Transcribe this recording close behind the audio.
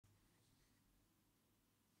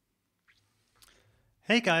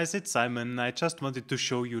Hey guys, it's Simon. I just wanted to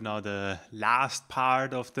show you now the last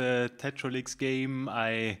part of the Tetrolix game.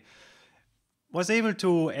 I was able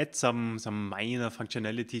to add some minor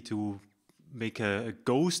functionality to make a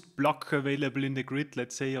ghost block available in the grid,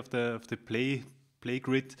 let's say, of the play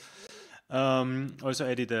grid. Also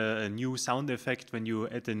added a new sound effect when you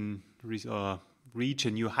add reach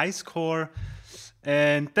a new high score.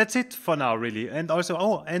 And that's it for now, really. And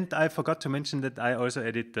also, and I forgot to mention that I also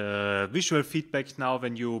added the visual feedback now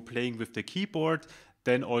when you're playing with the keyboard.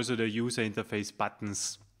 Then also the user interface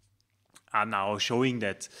buttons are now showing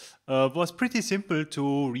that. Was pretty simple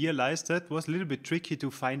to realize that. Was a little bit tricky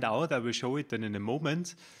to find out. I will show it then in a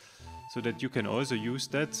moment so that you can also use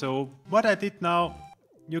that. So what I did now,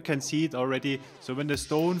 you can see it already. So when the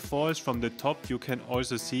stone falls from the top, you can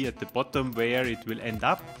also see at the bottom where it will end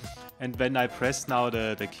up. And when I press now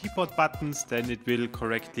the keyboard buttons, then it will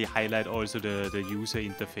correctly highlight also the user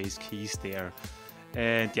interface keys there.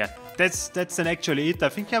 And yeah, that's then actually it. I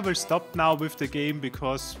think I will stop now with the game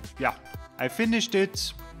because, yeah, I finished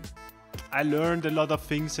it. I learned a lot of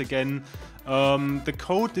things again. The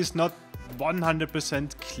code is not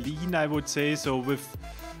 100% clean, I would say. So with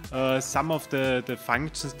some of the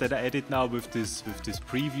functions that I added now with this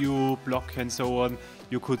preview block and so on,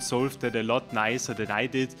 you could solve that a lot nicer than I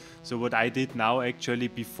did. So what I did now actually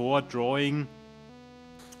before drawing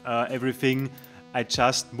everything, I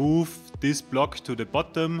just move this block to the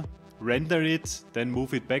bottom, render it, then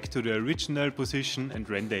move it back to the original position and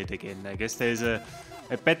render it again. I guess there's a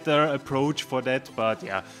better approach for that, but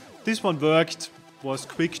yeah, this one worked, was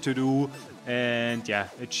quick to do, and yeah,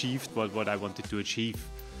 achieved what I wanted to achieve.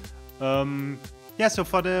 Yeah, so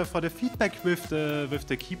for the feedback with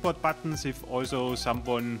the keyboard buttons, if also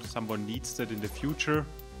someone needs that in the future,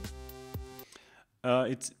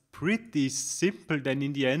 it's pretty simple then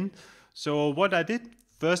in the end. So what I did,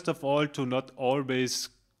 first of all, to not always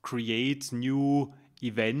create new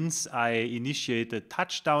events, I initiate a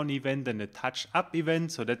touchdown event and a touch up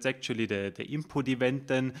event. So that's actually the input event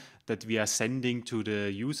then that we are sending to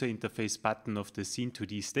the user interface button of the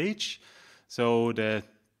Scene2D stage. So the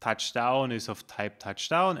touchdown is of type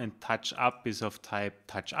touchdown and touch up is of type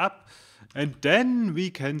touch up. And then we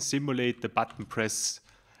can simulate the button press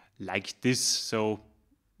like this. So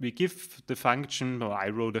we give the function, or I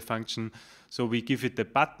wrote a function, so we give it the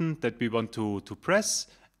button that we want to press,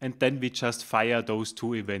 and then we just fire those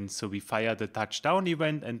two events. So we fire the touchdown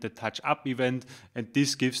event and the touch up event, and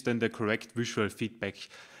this gives then the correct visual feedback.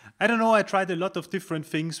 I don't know, I tried a lot of different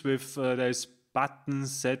things with, there's button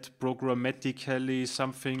set programmatically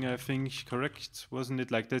something, I think, correct? Wasn't it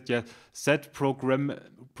like that? Yeah, set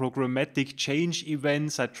programmatic change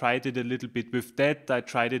events. I tried it a little bit with that. I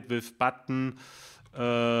tried it with button,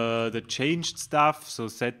 the changed stuff. So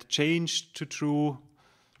set change to true.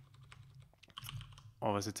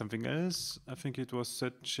 Or was it something else? I think it was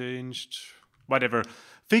set changed. Whatever,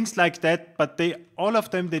 things like that, but all of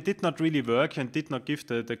them did not really work and did not give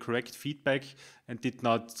the correct feedback and did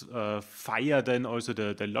not fire then also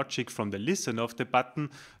the logic from the listen of the button.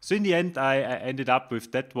 So in the end, I ended up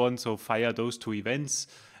with that one. So fire those two events,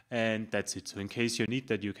 and that's it. So in case you need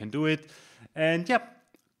that, you can do it. And yeah,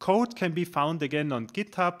 code can be found again on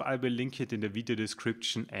GitHub. I will link it in the video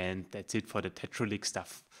description, and that's it for the Tetrolix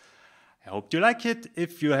stuff. I hope you like it.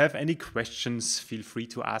 If you have any questions, feel free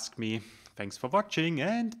to ask me. Thanks for watching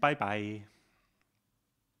and bye-bye.